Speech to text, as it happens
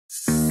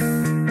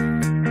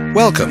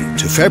Welcome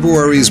to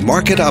February's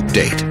Market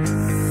Update.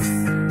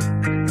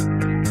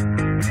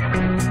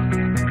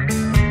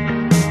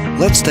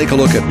 Let's take a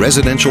look at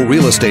residential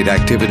real estate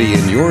activity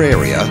in your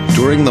area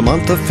during the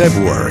month of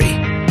February.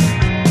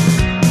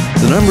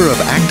 The number of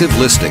active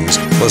listings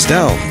was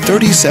down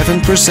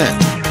 37%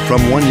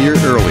 from 1 year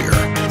earlier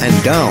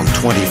and down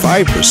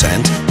 25%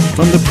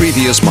 from the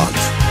previous month.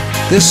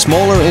 This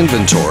smaller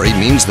inventory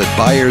means that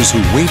buyers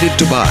who waited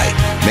to buy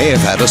may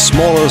have had a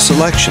smaller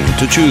selection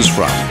to choose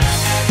from.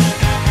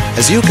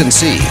 As you can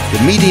see,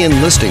 the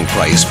median listing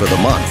price for the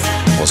month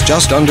was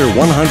just under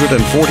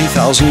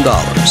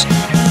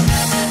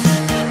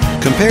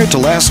 $140,000. Compared to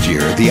last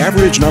year, the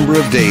average number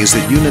of days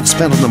that units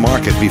spent on the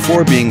market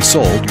before being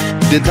sold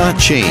did not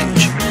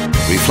change,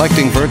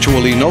 reflecting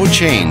virtually no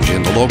change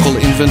in the local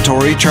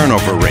inventory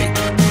turnover rate.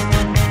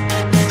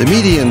 The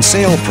median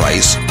sale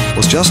price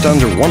was just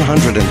under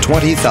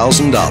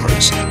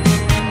 $120,000.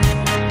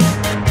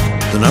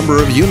 The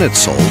number of units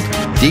sold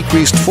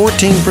decreased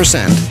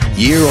 14%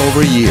 year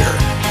over year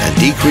and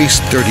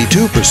decreased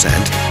 32%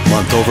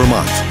 month over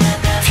month.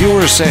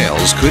 Fewer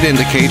sales could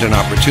indicate an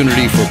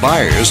opportunity for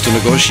buyers to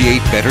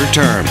negotiate better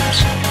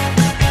terms.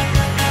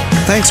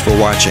 Thanks for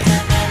watching.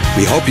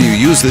 We hope you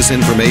use this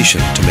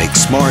information to make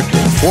smart,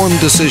 informed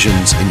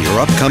decisions in your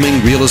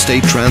upcoming real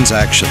estate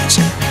transactions.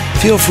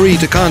 Feel free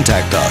to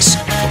contact us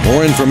for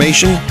more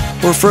information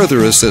or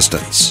further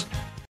assistance.